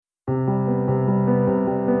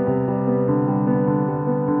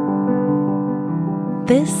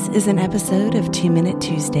This is an episode of 2 Minute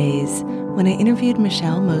Tuesdays. When I interviewed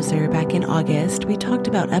Michelle Moser back in August, we talked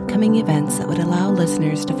about upcoming events that would allow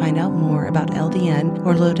listeners to find out more about LDN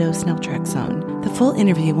or low-dose naltrexone. The full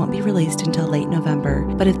interview won't be released until late November,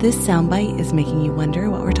 but if this soundbite is making you wonder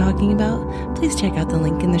what we're talking about, please check out the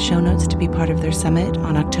link in the show notes to be part of their summit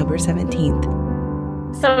on October 17th.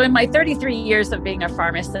 So in my 33 years of being a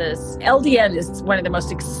pharmacist, LDN is one of the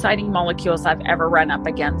most exciting molecules I've ever run up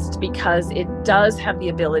against because it does have the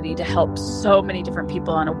ability to help so many different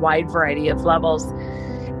people on a wide variety of levels.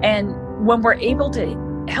 And when we're able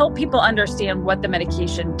to help people understand what the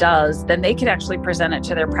medication does, then they can actually present it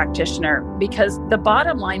to their practitioner, because the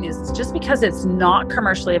bottom line is just because it's not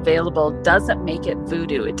commercially available doesn't make it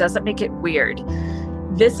voodoo. It doesn't make it weird.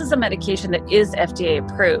 This is a medication that is FDA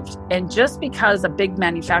approved. And just because a big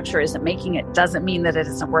manufacturer isn't making it doesn't mean that it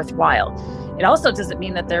isn't worthwhile. It also doesn't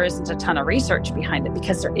mean that there isn't a ton of research behind it,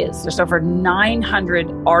 because there is. There's over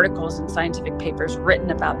 900 articles and scientific papers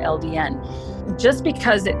written about LDN. Just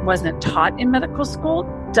because it wasn't taught in medical school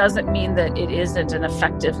doesn't mean that it isn't an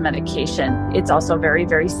effective medication. It's also very,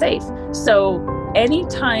 very safe. So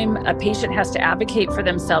anytime a patient has to advocate for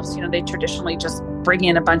themselves, they traditionally just bring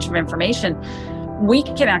in a bunch of information. We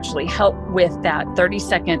can actually help with that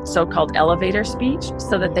 30-second so-called elevator speech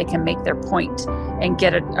so that they can make their point and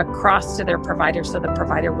get it across to their provider so the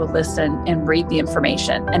provider will listen and read the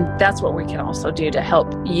information. And that's what we can also do to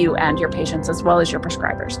help you and your patients as well as your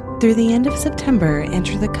prescribers. Through the end of September,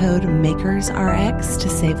 enter the code MAKERSRX to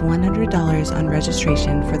save $100 on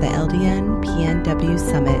registration for the LDN PNW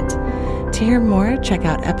Summit. To hear more, check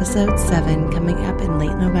out episode 7 coming up in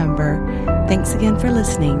late November. Thanks again for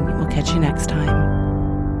listening. We'll catch you next time.